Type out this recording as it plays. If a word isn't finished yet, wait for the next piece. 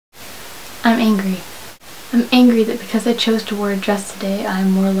I'm angry. I'm angry that because I chose to wear a dress today, I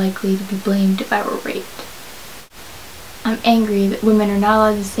am more likely to be blamed if I were raped. I'm angry that women are not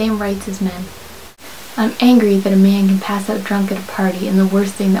allowed the same rights as men. I'm angry that a man can pass out drunk at a party and the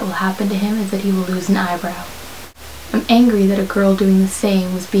worst thing that will happen to him is that he will lose an eyebrow. I'm angry that a girl doing the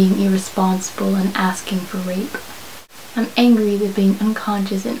same was being irresponsible and asking for rape. I'm angry that being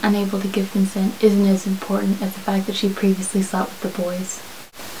unconscious and unable to give consent isn't as important as the fact that she previously slept with the boys.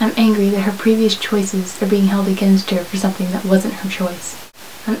 I'm angry that her previous choices are being held against her for something that wasn't her choice.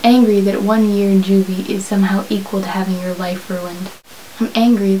 I'm angry that 1 year in juvie is somehow equal to having your life ruined. I'm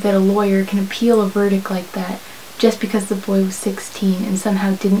angry that a lawyer can appeal a verdict like that just because the boy was 16 and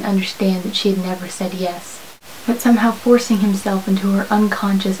somehow didn't understand that she had never said yes. That somehow forcing himself into her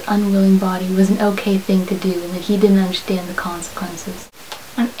unconscious, unwilling body was an okay thing to do and that he didn't understand the consequences.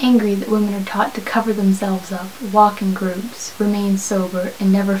 I'm angry that women are taught to cover themselves up, walk in groups, remain sober,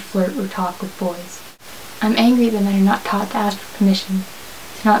 and never flirt or talk with boys. I'm angry that men are not taught to ask for permission,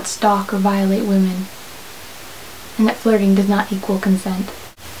 to not stalk or violate women, and that flirting does not equal consent.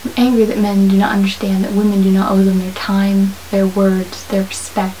 I'm angry that men do not understand that women do not owe them their time, their words, their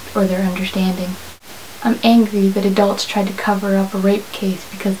respect, or their understanding. I'm angry that adults tried to cover up a rape case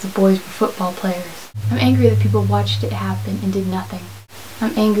because the boys were football players. I'm angry that people watched it happen and did nothing.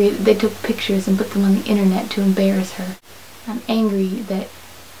 I'm angry that they took pictures and put them on the internet to embarrass her. I'm angry that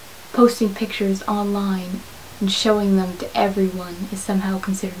posting pictures online and showing them to everyone is somehow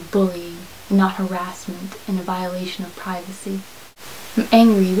considered bullying and not harassment and a violation of privacy. I'm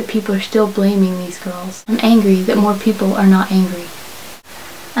angry that people are still blaming these girls. I'm angry that more people are not angry.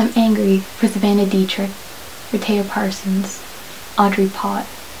 I'm angry for Savannah Dietrich, Rehtaeh Parsons, Audrey Pott,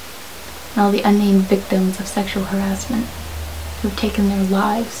 and all the unnamed victims of sexual harassment who have taken their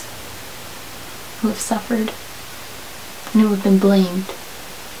lives, who have suffered, and who have been blamed.